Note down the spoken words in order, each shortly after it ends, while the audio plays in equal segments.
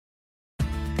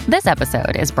This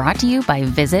episode is brought to you by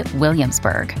Visit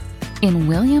Williamsburg. In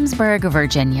Williamsburg,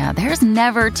 Virginia, there's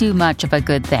never too much of a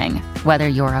good thing. Whether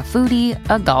you're a foodie,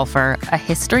 a golfer, a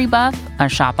history buff, a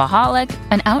shopaholic,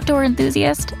 an outdoor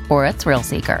enthusiast, or a thrill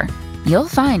seeker, you'll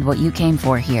find what you came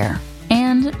for here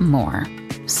and more.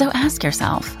 So ask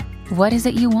yourself, what is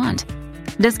it you want?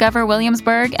 Discover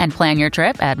Williamsburg and plan your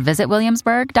trip at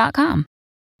visitwilliamsburg.com.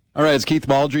 All right, it's Keith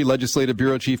Baldrey, Legislative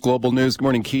Bureau Chief, Global News. Good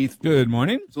morning, Keith. Good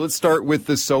morning. So let's start with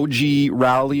the SOGI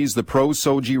rallies, the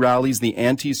pro-SOGI rallies, the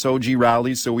anti-SOGI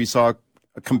rallies. So we saw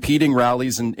competing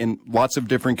rallies in lots of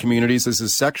different communities. This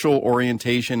is sexual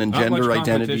orientation and gender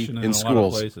identity in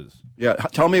schools. Yeah,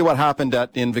 tell me what happened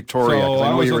in Victoria. So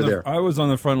I know you were there. I was on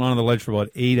the front line of the ledge for about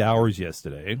 8 hours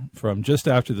yesterday, from just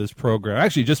after this program,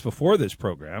 actually just before this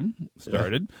program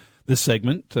started. Yeah. This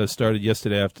segment started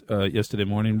yesterday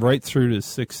morning, right through to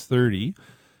 6:30.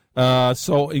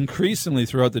 So increasingly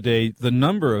throughout the day, the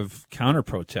number of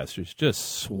counter-protesters just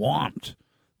swamped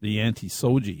the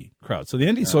anti-SOGI crowd. So the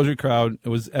anti-SOGI crowd, it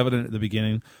was evident at the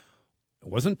beginning, it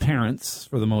wasn't parents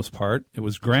for the most part. It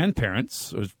was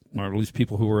grandparents, or at least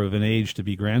people who were of an age to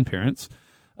be grandparents.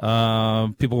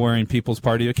 People wearing People's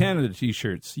Party of Canada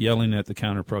T-shirts, yelling at the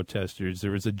counter-protesters.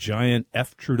 There was a giant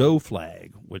F. Trudeau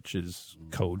flag, which is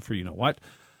code for you-know-what.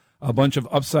 A bunch of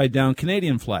upside-down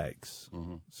Canadian flags.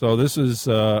 Mm-hmm. So this is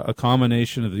a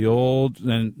combination of the old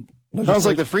and... Sounds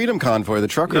like the Freedom Convoy, the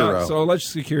trucker row. So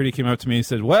Legislative Security came out to me and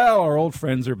said, well, our old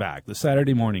friends are back, the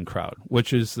Saturday morning crowd,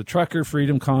 which is the trucker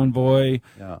Freedom Convoy,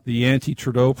 the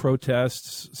anti-Trudeau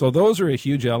protests. So those are a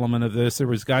huge element of this. There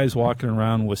was guys walking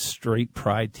around with straight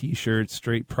pride T-shirts,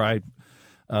 straight pride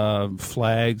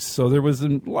flags. So there was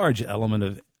a large element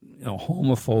of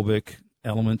homophobic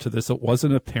element to this. It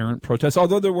wasn't a parent protest,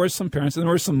 although there were some parents, and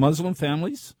there were some Muslim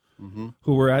families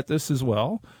who were at this as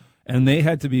well. And they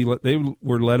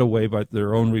were led away by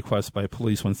their own request by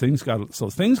police when things got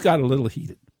a little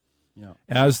heated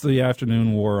as the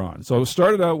afternoon wore on. So it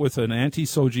started out with an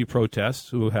anti-SOGI protest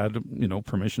who had,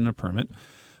 permission and permit,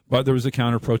 but there was a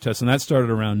counter-protest, and that started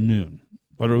around noon.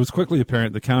 But it was quickly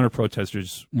apparent the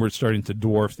counter-protesters were starting to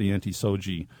dwarf the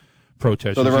anti-SOGI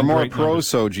protesters. So there were more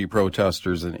pro-SOGI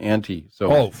protesters than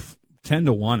anti-SOGI.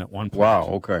 10-1 at one point. Wow,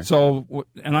 okay. So,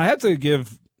 and I had to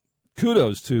give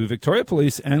kudos to Victoria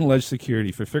Police and Ledge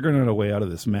Security for figuring out a way out of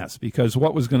this mess, because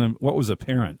what was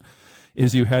apparent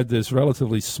is you had this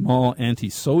relatively small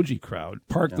anti-SOGI crowd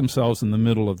park themselves in the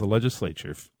middle of the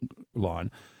legislature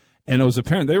lawn, and it was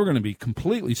apparent they were going to be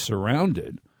completely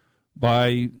surrounded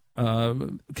by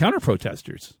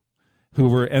counter-protesters who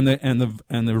were, and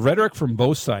the rhetoric from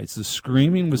both sides, the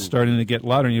screaming was starting to get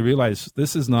louder, and you realize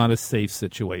this is not a safe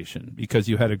situation because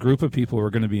you had a group of people who were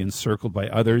going to be encircled by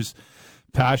others.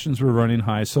 Passions were running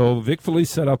high. So Vic Police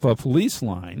set up a police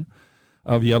line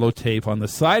of yellow tape on the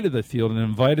side of the field and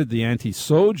invited the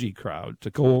anti-SOGI crowd to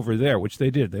go over there, which they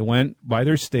did. They went by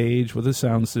their stage with a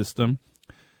sound system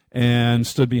and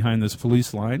stood behind this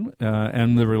police line.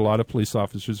 And there were a lot of police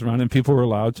officers around, and people were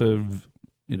allowed to,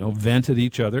 vent at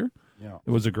each other. Yeah.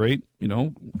 It was a great,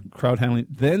 crowd handling.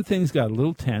 Then things got a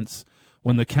little tense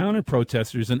when the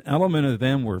counter-protesters, an element of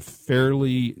them were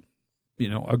fairly,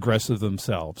 aggressive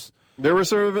themselves. There were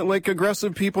sort of like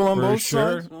aggressive people on both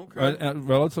sides. Okay. A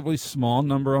relatively small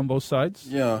number on both sides.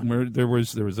 Yeah, where there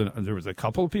was a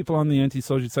couple of people on the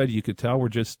anti-SOGI side. You could tell were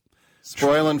just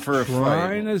spoiling for a fight,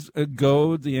 trying to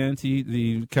goad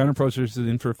the counter-protesters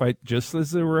in for a fight. Just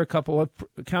as there were a couple of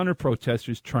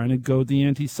counter-protesters trying to goad the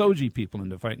anti-SOGI people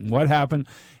into fight. And what happened?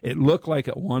 It looked like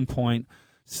at one point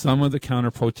some of the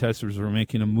counter-protesters were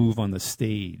making a move on the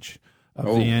stage of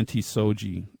the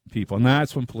anti-SOGI people. And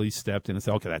that's when police stepped in and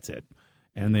said, okay, that's it.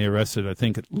 And they arrested, I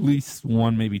think, at least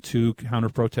one, maybe two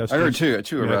counter-protesters. I heard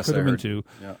two arrests. Could have been two.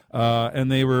 Yeah. And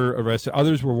they were arrested.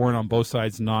 Others were warned on both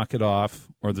sides, knock it off,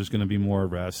 or there's going to be more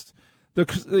arrests.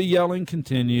 The yelling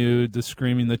continued, the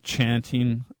screaming, the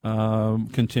chanting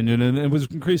continued, and it was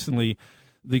increasingly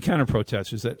the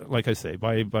counter-protesters that, like I say,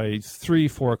 by 3,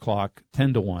 4 o'clock,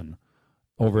 10-1.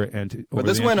 But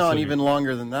this went on even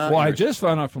longer than that. Well, I just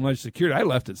found out from Legislative Security. I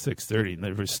left at 6:30, and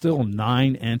there were still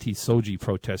 9 anti-SOGI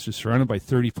protesters surrounded by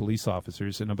 30 police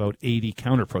officers and about 80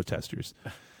 counter-protesters.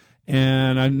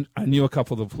 And I knew a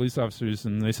couple of the police officers,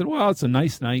 and they said, well, it's a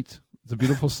nice night. It's a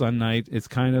beautiful sun night. It's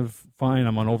kind of fine.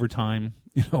 I'm on overtime.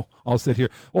 I'll sit here.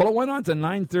 Well, it went on to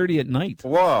 9:30 at night.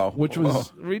 Wow. Which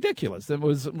was ridiculous. It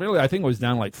was really, I think it was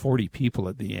down like 40 people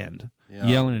at the end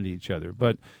yelling at each other.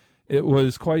 But it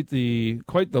was quite the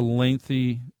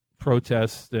lengthy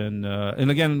protest, and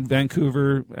again,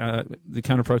 Vancouver, the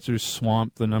counter-protesters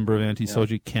swamped the number of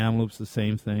anti-SOGI. Kamloops, the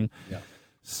same thing. Yeah.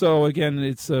 So, again,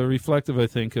 it's reflective, I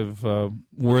think, of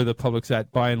where the public's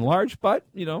at by and large. But,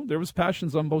 there was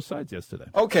passions on both sides yesterday.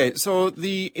 Okay, so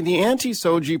the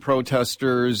anti-SOGI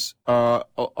protesters, a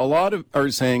lot of are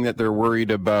saying that they're worried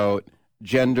about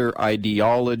gender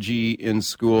ideology in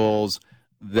schools,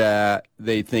 that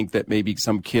they think that maybe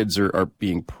some kids are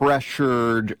being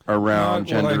pressured around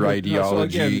gender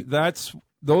ideology. So again,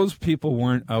 those people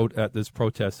weren't out at this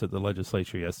protest at the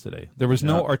legislature yesterday. There was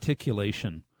no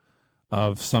articulation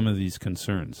of some of these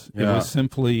concerns. It was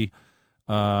simply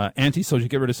anti-SOGI,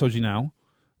 get rid of SOGI now.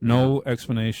 No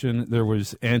explanation. There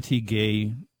was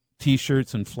anti-gay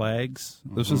T-shirts and flags.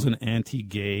 This was an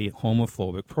anti-gay,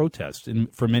 homophobic protest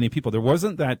for many people. There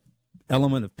wasn't that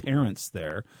element of parents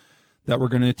there that were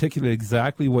going to articulate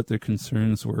exactly what their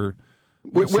concerns were.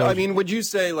 Well, I mean, would you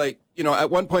say, at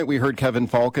one point we heard Kevin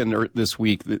Falcon this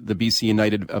week, the BC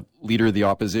United leader of the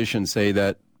opposition, say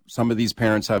that some of these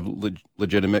parents have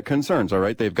legitimate concerns, all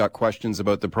right? They've got questions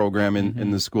about the program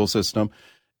in the school system.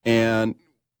 And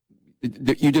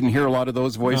you didn't hear a lot of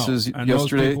those voices yesterday?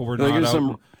 Those people were not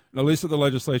out, at least at the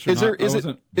legislature. Is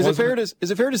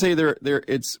it fair to say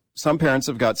it's some parents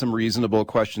have got some reasonable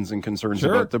questions and concerns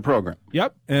about the program?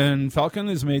 Yep, and Falcon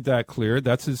has made that clear.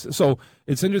 So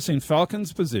it's interesting.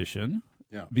 Falcon's position,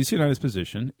 BC United's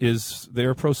position, is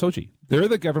they're pro-SOGI. They're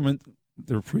the government.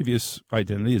 Their previous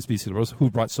identity is BC Liberals, who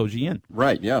brought SOGI in.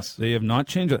 Right. Yes. They have not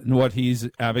changed it. And what he's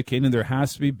advocating, there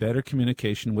has to be better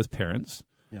communication with parents.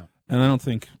 Yeah. And I don't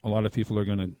think a lot of people are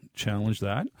going to challenge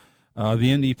that. The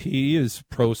NDP is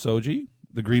pro-SOGI.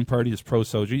 The Green Party is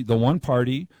pro-SOGI. The one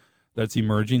party that's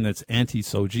emerging that's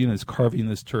anti-SOGI and is carving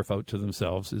this turf out to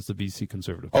themselves is the BC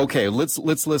Conservative Party. Okay, let's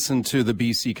listen to the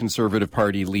BC Conservative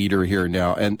Party leader here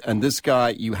now. And this guy,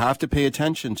 you have to pay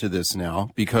attention to this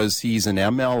now because he's an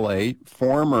MLA,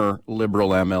 former Liberal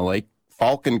MLA.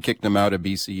 Falcon kicked him out of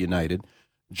BC United.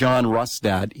 John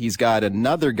Rustad, he's got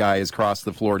another guy has crossed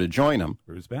the floor to join him.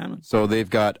 Bruce Bannon. So they've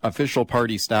got official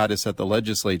party status at the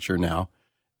legislature now,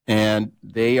 and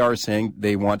they are saying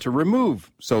they want to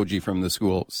remove SOGI from the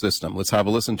school system. Let's have a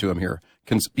listen to him here.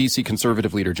 BC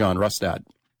Conservative leader John Rustad.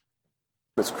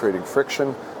 It's creating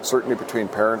friction, certainly between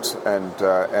parents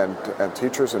and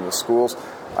teachers in the schools.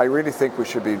 I really think we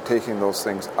should be taking those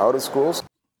things out of schools.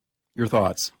 Your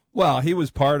thoughts? Well, he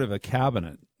was part of a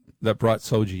cabinet that brought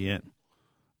SOGI in.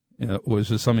 It was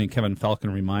just something Kevin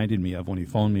Falcon reminded me of when he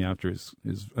phoned me after his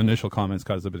initial comments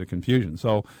caused a bit of confusion.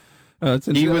 So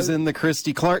he was in the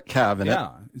Christy Clark cabinet. Yeah,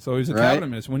 so he's a cabinet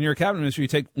minister. When you're a cabinet minister, you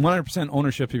take 100%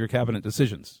 ownership of your cabinet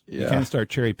decisions. Yeah. You can't start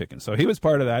cherry picking. So he was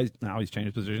part of that. Now he's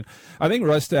changed his position. I think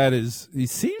Rustad he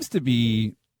seems to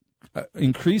be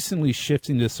increasingly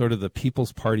shifting to sort of the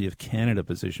People's Party of Canada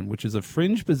position, which is a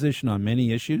fringe position on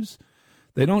many issues.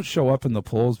 They don't show up in the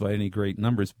polls by any great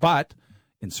numbers, but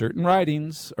in certain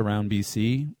ridings around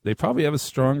BC, they probably have a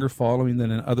stronger following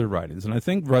than in other ridings. And I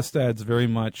think Rustad's very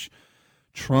much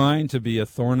trying to be a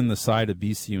thorn in the side of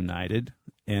BC United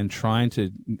and trying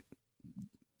to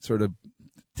sort of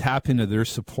tap into their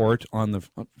support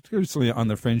particularly on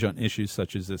the fringe on issues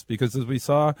such as this. Because as we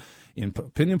saw in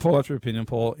opinion poll after opinion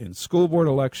poll, in school board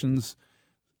elections,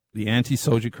 the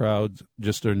anti-SOGI crowds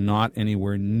just are not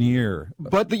anywhere near.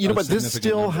 But this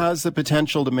still has the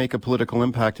potential to make a political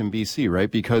impact in BC,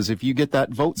 right? Because if you get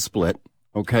that vote split,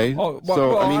 okay.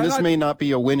 This may not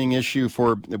be a winning issue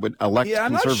for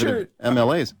conservative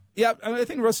MLAs. Yeah, I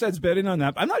think Rustad's betting on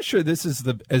that. I'm not sure this is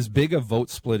as big a vote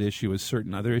split issue as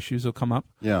certain other issues will come up.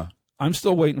 Yeah. I'm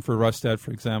still waiting for Rustad,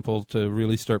 for example, to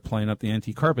really start playing up the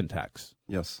anti-carbon tax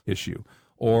issue.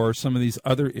 Or some of these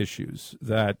other issues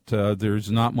that there's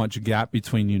not much gap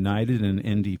between United and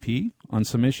NDP on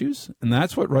some issues. And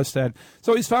that's what Rustad...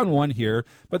 So he's found one here,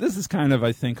 but this is kind of,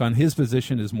 I think, on his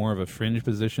position is more of a fringe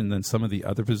position than some of the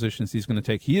other positions he's going to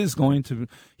take. He's going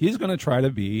to try to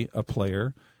be a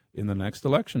player in the next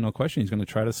election, no question. He's going to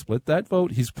try to split that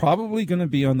vote. He's probably going to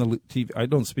be on the TV... I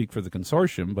don't speak for the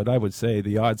consortium, but I would say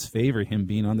the odds favor him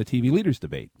being on the TV leaders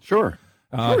debate. Sure.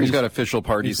 He's got official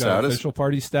party status. Official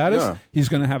party status. Yeah. He's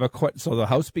going to have so the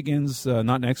House begins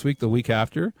not next week, the week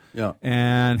after. Yeah.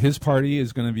 And his party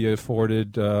is going to be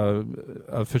afforded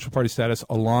official party status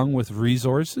along with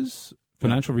resources,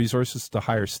 financial resources to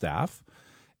hire staff.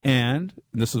 And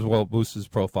this is what boosts his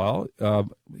profile.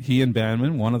 He and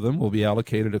Banman, one of them, will be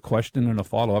allocated a question and a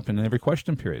follow-up in every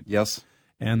question period. Yes.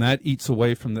 And that eats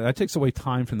away that takes away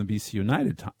time from the BC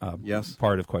United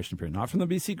part of question period, not from the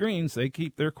BC Greens. They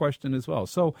keep their question as well.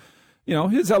 So,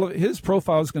 his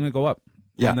profile is going to go up.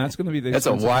 And that's going to be the That's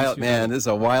a wild, man. This is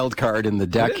a wild card in the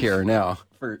deck here now,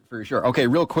 for sure. Okay,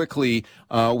 real quickly,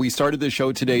 we started the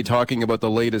show today talking about the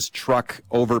latest truck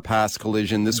overpass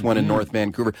collision, this one in North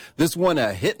Vancouver. This one,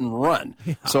 a hit and run.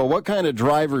 Yeah. So what kind of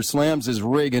driver slams his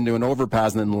rig into an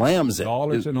overpass and then lams it?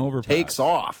 Dollars an overpass. Takes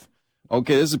off.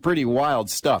 Okay, this is pretty wild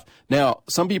stuff. Now,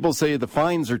 some people say the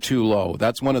fines are too low.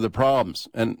 That's one of the problems.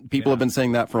 And people have been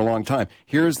saying that for a long time.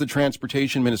 Here's the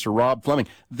Transportation Minister, Rob Fleming.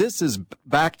 This is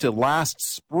back to last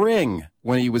spring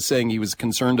when he was saying he was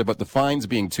concerned about the fines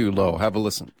being too low. Have a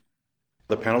listen.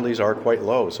 The penalties are quite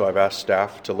low, so I've asked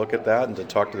staff to look at that and to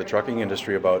talk to the trucking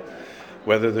industry about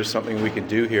whether there's something we can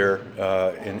do here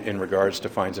in regards to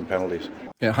fines and penalties.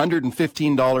 Yeah,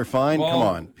 $115 fine? Well, come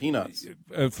on, peanuts.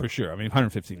 For sure. I mean,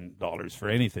 $115 for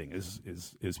anything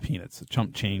is peanuts, a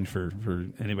chump change for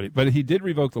anybody. But he did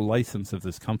revoke the license of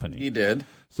this company. He did.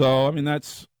 So, I mean,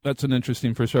 that's an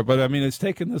interesting for sure. But, I mean, it's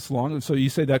taken this long. So you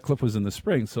say that clip was in the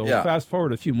spring. So fast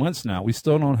forward a few months now. We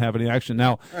still don't have any action.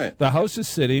 Now, the House is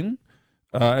sitting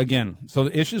again. So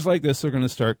the issues like this are going to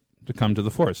start to come to the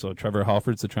fore. So Trevor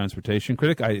Halford's the transportation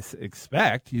critic. I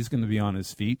expect he's going to be on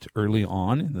his feet early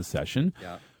on in the session,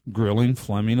 grilling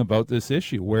Fleming about this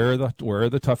issue. Where are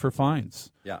the tougher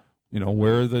fines? Yeah.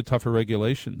 Where are the tougher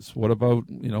regulations? What about,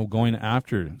 going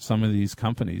after some of these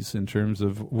companies in terms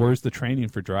of where's the training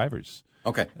for drivers?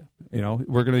 Okay.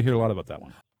 We're going to hear a lot about that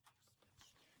one.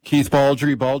 Keith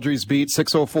Baldrey, Baldrey's Beat,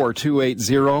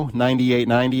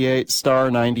 604-280-9898,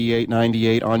 star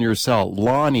 9898 on your cell.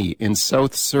 Lonnie in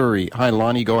South Surrey. Hi,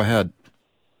 Lonnie, go ahead.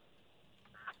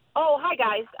 Oh, hi,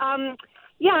 guys. I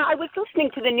was listening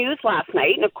to the news last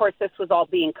night, and of course this was all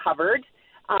being covered.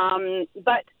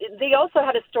 But they also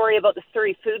had a story about the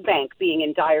Surrey Food Bank being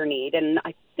in dire need, and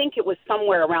I think it was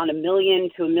somewhere around $1 million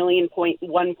to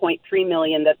 $1.3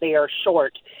 million that they are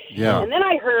short. Yeah. And then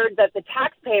I heard that the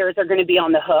taxpayers are going to be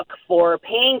on the hook for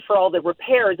paying for all the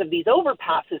repairs of these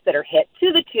overpasses that are hit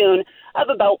to the tune of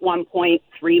about $1.3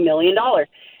 million.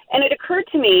 And it occurred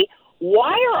to me,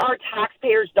 why are our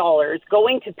taxpayers' dollars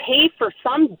going to pay for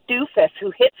some doofus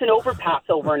who hits an overpass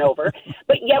over and over,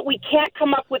 but yet we can't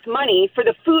come up with money for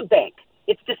the food bank?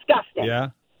 It's disgusting. Yeah.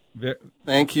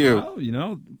 Thank you. Well,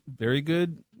 very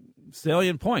good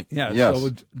salient point. Yeah. Yes. So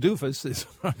doofus is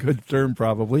a good term,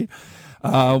 probably.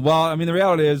 The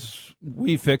reality is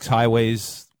we fix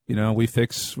highways, we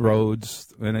fix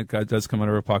roads, and it does come out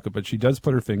of her pocket, but she does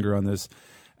put her finger on this.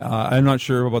 I'm not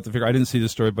sure about the figure. I didn't see the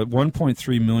story, but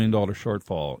 $1.3 million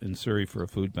shortfall in Surrey for a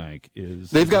food bank is.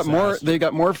 They've got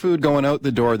more food going out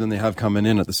the door than they have coming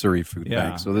in at the Surrey Food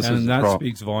Bank. So that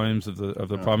speaks volumes of the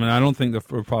problem. And I don't think the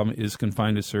problem is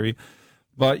confined to Surrey,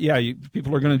 but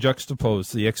people are going to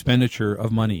juxtapose the expenditure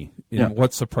of money.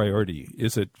 What's the priority?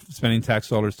 Is it spending tax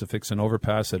dollars to fix an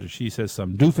overpass that, as she says,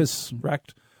 some doofus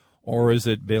wrecked, or is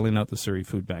it bailing out the Surrey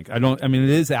Food Bank? It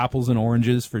is apples and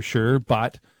oranges for sure,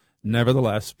 but.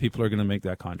 Nevertheless, people are going to make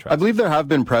that contract. I believe there have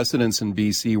been precedents in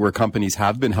BC where companies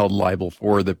have been held liable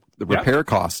for the repair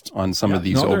costs on some of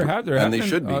these and they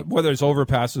should be. Whether it's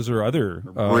overpasses or other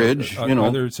bridge,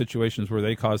 other situations where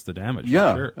they cause the damage.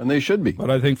 Yeah, sure. And they should be. But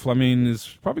I think Fleming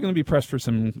is probably going to be pressed for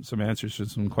some answers to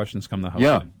some questions come the House.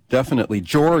 Yeah, definitely.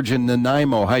 George in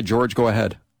Nanaimo. Hi, George. Go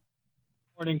ahead.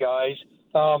 Morning, guys.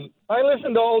 I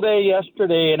listened all day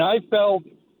yesterday, and I felt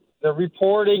the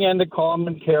reporting and the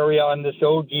commentary on this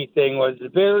SOGI thing was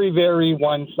very, very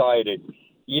one-sided.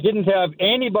 You didn't have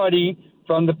anybody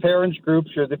from the parents' groups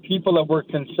or the people that were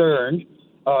concerned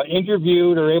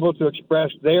interviewed or able to express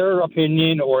their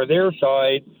opinion or their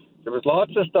side. There was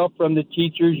lots of stuff from the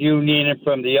teachers' union and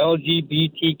from the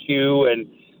LGBTQ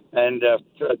and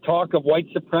talk of white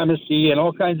supremacy and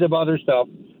all kinds of other stuff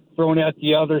thrown at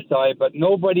the other side, but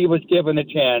nobody was given a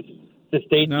chance to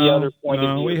state the other point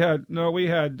of view. We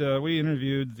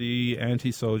interviewed the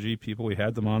anti-SOGI people. We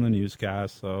had them on the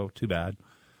newscast, so too bad.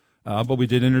 But we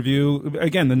did interview,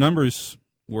 again, the numbers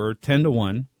were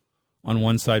 10-1 on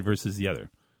one side versus the other.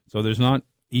 So there's not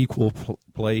equal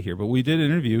play here, but we did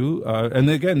interview, and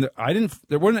again,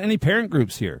 there weren't any parent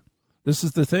groups here. This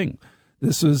is the thing.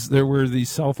 There were these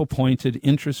self-appointed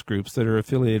interest groups that are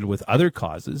affiliated with other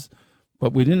causes.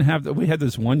 But we had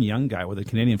this one young guy with a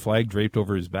Canadian flag draped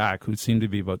over his back who seemed to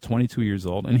be about 22 years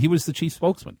old, and he was the chief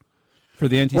spokesman for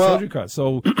the anti-SOGI cause.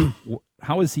 So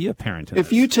how is he a parent?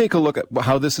 If you take a look at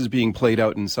how this is being played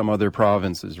out in some other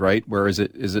provinces, right? Where is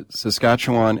it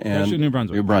Saskatchewan and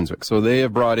New Brunswick? So they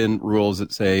have brought in rules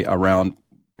that say around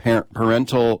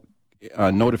parental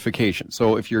notification.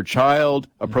 So if your child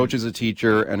approaches a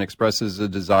teacher and expresses a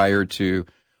desire to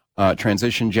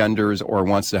transition genders or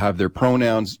wants to have their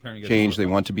pronouns changed, they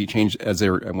want to be changed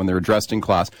when they're addressed in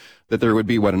class, that there would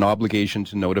be an obligation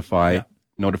to notify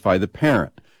notify the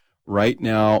parent. Right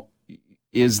now,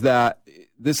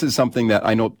 this is something that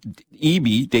I know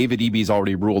David Eby's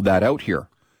already ruled that out here.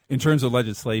 In terms of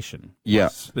legislation, yeah,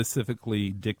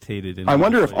 specifically dictated in. I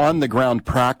wonder if on the ground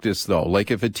practice though,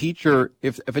 like if a kid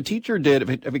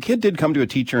did come to a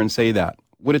teacher and say that,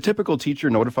 would a typical teacher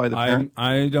notify the parent?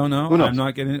 I don't know. Who knows? I'm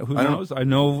not getting. Who knows? I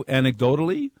know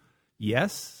anecdotally,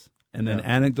 yes, and then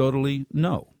anecdotally,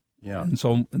 no. Yeah. And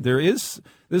so this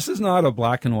is not a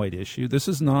black and white issue. This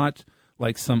is not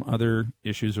like some other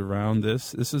issues around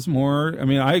this. This is more. I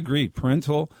mean, I agree.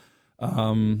 Parental.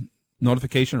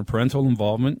 Notification or parental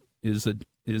involvement is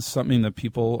something that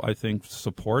people, I think,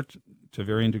 support to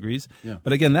varying degrees. Yeah.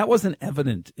 But again, that wasn't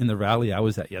evident in the rally I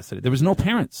was at yesterday. There was no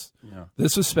parents. Yeah.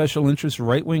 This was special interest,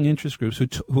 right-wing interest groups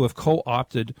who have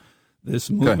co-opted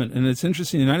this movement. Good. And it's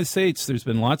interesting, in the United States, there's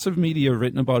been lots of media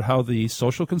written about how the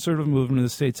social conservative movement in the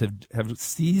States have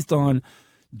seized on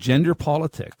gender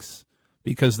politics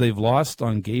because they've lost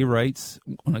on gay rights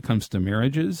when it comes to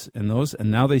marriages and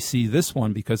now they see this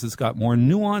one because it's got more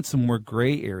nuance and more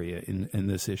gray area in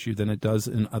this issue than it does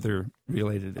in other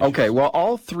related issues. Okay, well,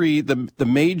 all three, the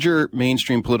major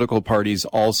mainstream political parties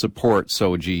all support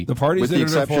SOGI, the parties with the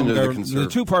exception of the Conservatives. The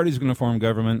two parties going to form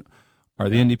government are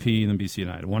the NDP and the BC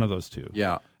United, one of those two.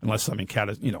 Yeah. Unless something,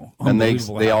 and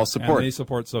they all support. And they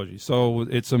support SOGI. So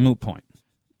it's a moot point.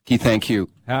 Keith, thank you.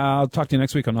 I'll talk to you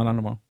next week. I'm not on tomorrow.